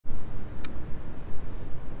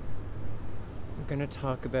going to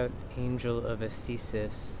talk about Angel of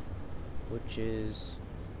Ascesis, which is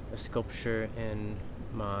a sculpture in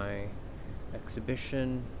my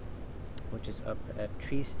exhibition, which is up at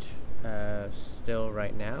Trieste still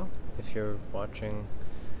right now. If you're watching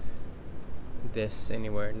this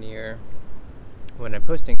anywhere near when I'm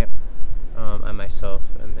posting it, I myself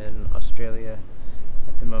am in Australia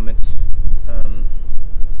at the moment on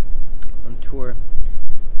tour.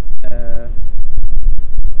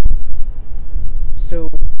 So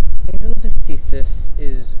Angel of Ascesis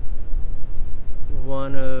is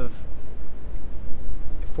one of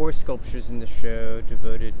 4 sculptures in the show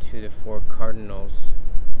devoted to the 4 cardinals: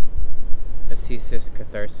 Ascesis,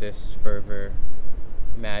 Catharsis, Fervor,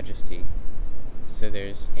 Majesty. So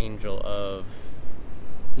there's Angel of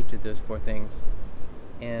each of those 4 things.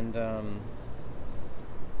 And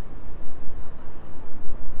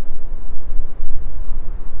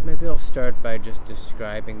maybe I'll start by just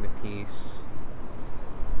describing the piece.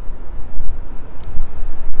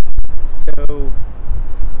 So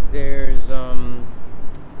there's a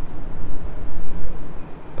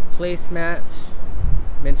placemat,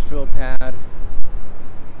 menstrual pad, a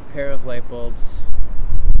pair of light bulbs,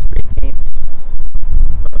 spray paint,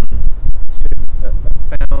 sort of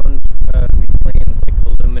found reclaimed like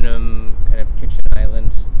aluminum kind of kitchen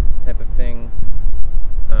island type of thing.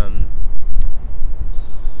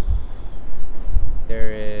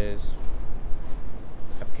 There is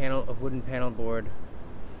a wooden panel board,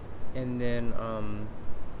 and then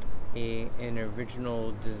an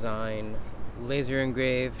original design laser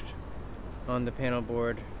engraved on the panel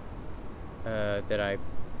board that I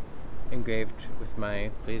engraved with my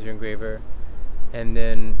laser engraver, and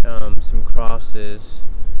then some crosses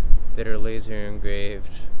that are laser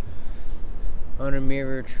engraved on a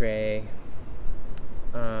mirror tray.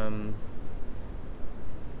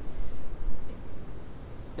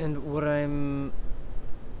 And what I'm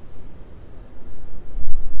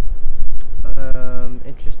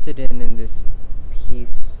interested in this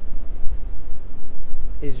piece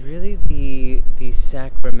is really the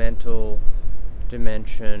sacramental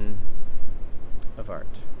dimension of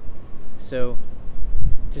art. So,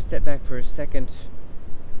 to step back for a second,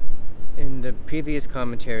 in the previous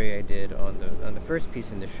commentary I did on the first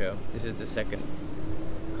piece in the show, this is the second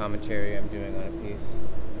commentary I'm doing on a piece,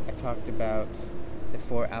 I talked about the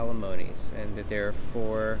 4 alimonies, and that there are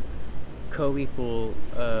 4 co-equal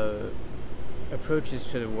approaches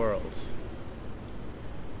to the world.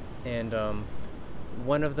 And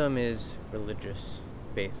one of them is religious,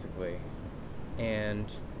 basically. And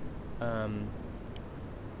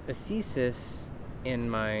ascesis, in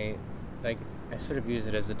my, like, I sort of use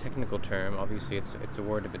it as a technical term. Obviously it's a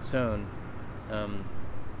word of its own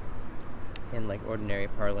in like ordinary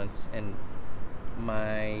parlance, and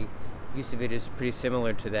my use of it is pretty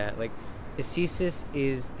similar to that. Like, ascesis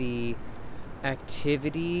is the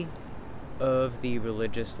activity of the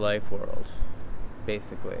religious life world,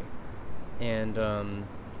 basically, and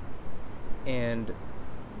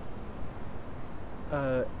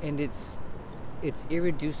it's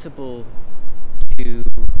irreducible to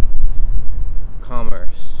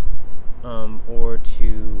commerce, or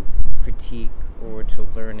to critique, or to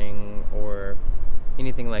learning, or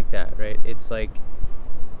anything like that, right? It's like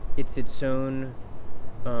it's its own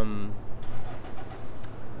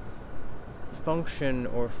function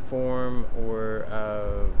or form or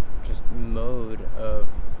just mode of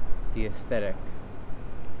the aesthetic.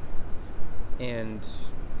 And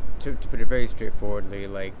to put it very straightforwardly,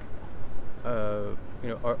 like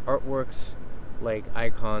artworks like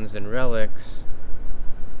icons and relics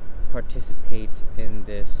participate in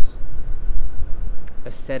this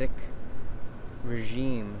aesthetic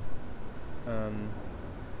regime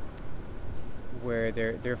where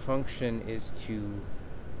their function is to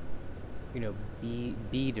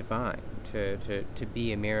be divine, to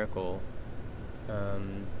be a miracle,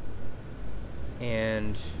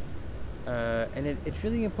 and it's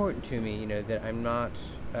really important to me, that I'm not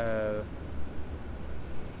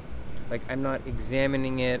I'm not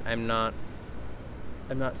examining it, I'm not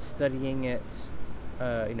studying it.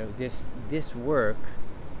 This work,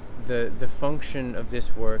 the function of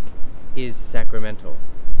this work is sacramental.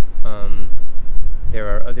 There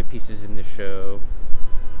are other pieces in the show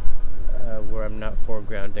where I'm not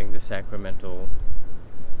foregrounding the sacramental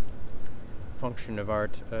function of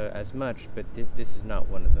art as much, but this is not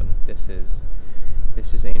one of them. This is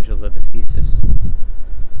Angel of Ascesis.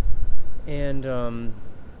 And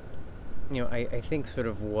I think sort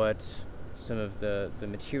of what some of the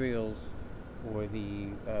materials or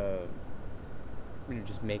the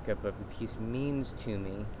just makeup of the piece means to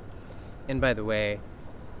me. And by the way,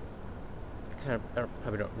 kind of,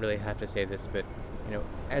 probably don't really have to say this, but, you know,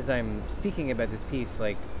 as I'm speaking about this piece,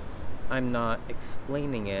 like, I'm not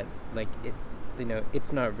explaining it, like, it, you know,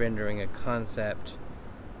 it's not rendering a concept.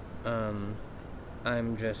 I'm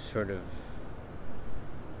just sort of,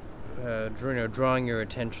 drawing your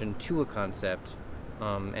attention to a concept,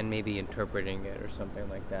 and maybe interpreting it or something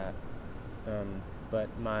like that. But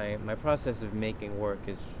my process of making work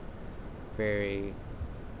is very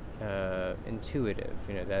intuitive.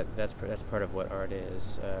 You know, that's part of what art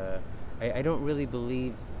is. I don't really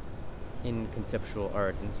believe in conceptual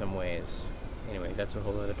art in some ways. Anyway, that's a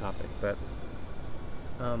whole other topic. But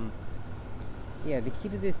yeah, the key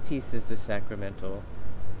to this piece is the sacramental,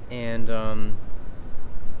 and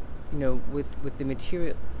you know, with the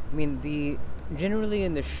material. I mean, generally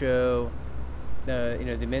in the show, you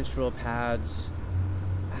know, the menstrual pads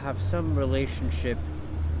have some relationship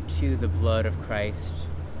to the blood of Christ.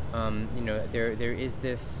 You know, there is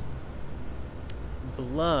this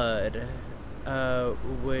blood,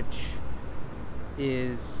 which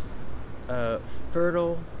is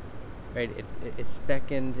fertile, right? It's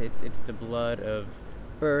fecund. It's the blood of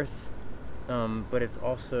birth, but it's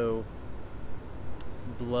also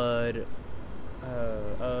blood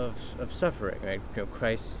of suffering, right? You know,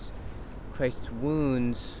 Christ's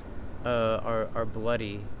wounds are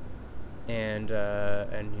bloody, and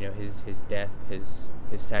you know, his death, his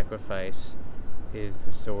sacrifice is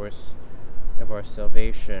the source of our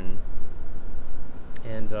salvation,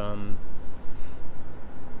 and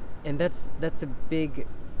that's a big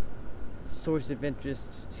source of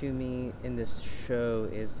interest to me in this show,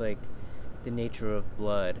 is like the nature of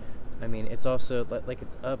blood. I mean, it's also like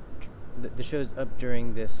it's up. The show's up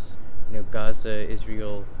during this, you know,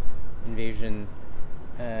 Gaza-Israel invasion,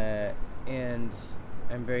 and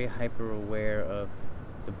I'm very hyper aware of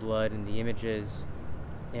the blood and the images,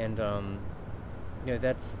 and you know,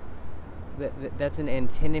 that's an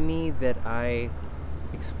antinomy that I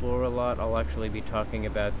explore a lot. I'll actually be talking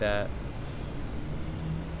about that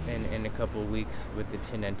in a couple weeks with the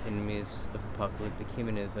 10 antinomies of apocalyptic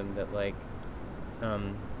humanism. That, like,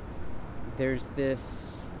 there's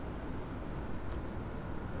this,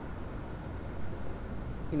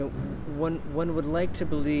 you know, one would like to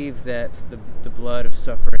believe that the blood of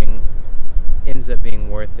suffering ends up being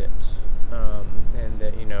worth it, and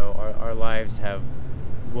that, you know, our lives have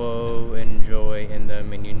woe and joy in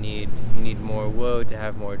them, and you need more woe to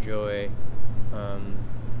have more joy,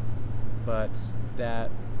 but that,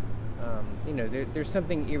 you know, there's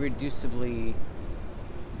something irreducibly,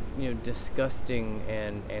 you know, disgusting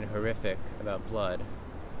and horrific about blood,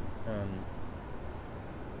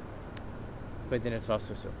 but then it's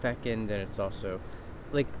also so fecund, and it's also,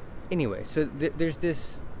 like, anyway, so there's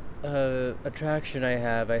this attraction I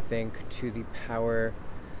have, I think, to the power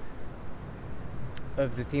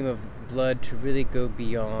of the theme of blood to really go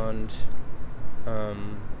beyond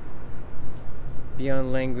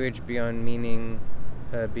language, beyond meaning,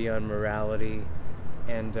 beyond morality,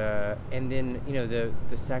 and then, you know,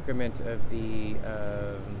 the sacrament of the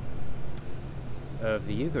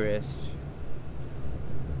Eucharist.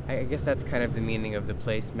 I guess that's kind of the meaning of the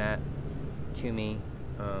placemat to me.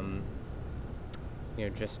 You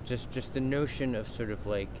know, just the notion of sort of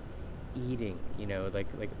like eating, you know, like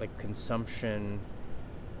consumption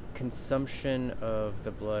of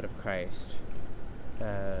the blood of Christ.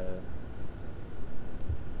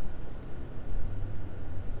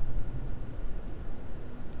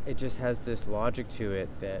 It just has this logic to it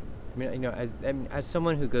that, I mean, you know, as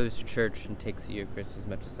someone who goes to church and takes the Eucharist as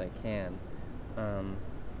much as I can,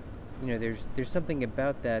 you know, there's something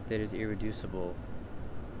about that is irreducible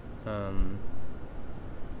to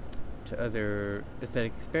other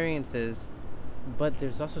aesthetic experiences, but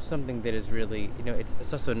there's also something that is really, you know,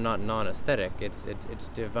 it's also not non-aesthetic. It's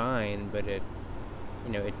divine, but it,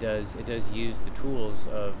 you know, it does use the tools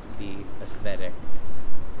of the aesthetic,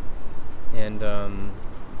 and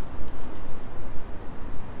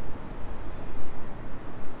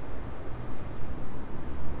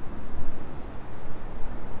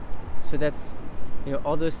so that's, you know,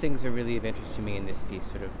 all those things are really of interest to me in this piece,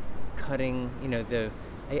 sort of cutting, you know,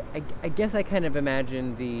 I guess I kind of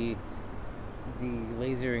imagine the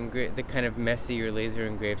laser engraved, the kind of messy or laser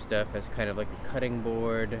engraved stuff as kind of like a cutting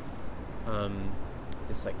board,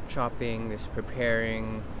 this like chopping, this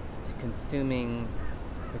preparing, this consuming,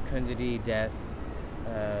 fecundity, death,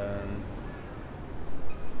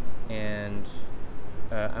 and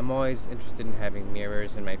I'm always interested in having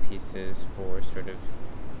mirrors in my pieces for sort of,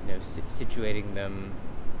 you know, situating them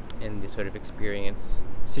in the sort of experience,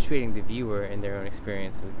 situating the viewer in their own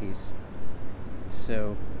experience of the piece.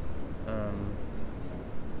 So,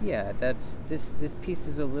 yeah, that's this piece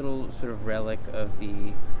is a little sort of relic of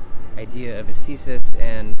the idea of Ascesis,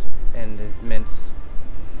 and is meant.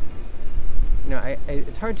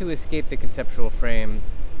 It's hard to escape the conceptual frame,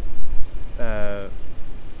 but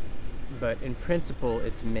in principle,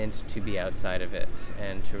 it's meant to be outside of it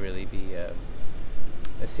and to really be a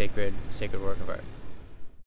sacred work of art.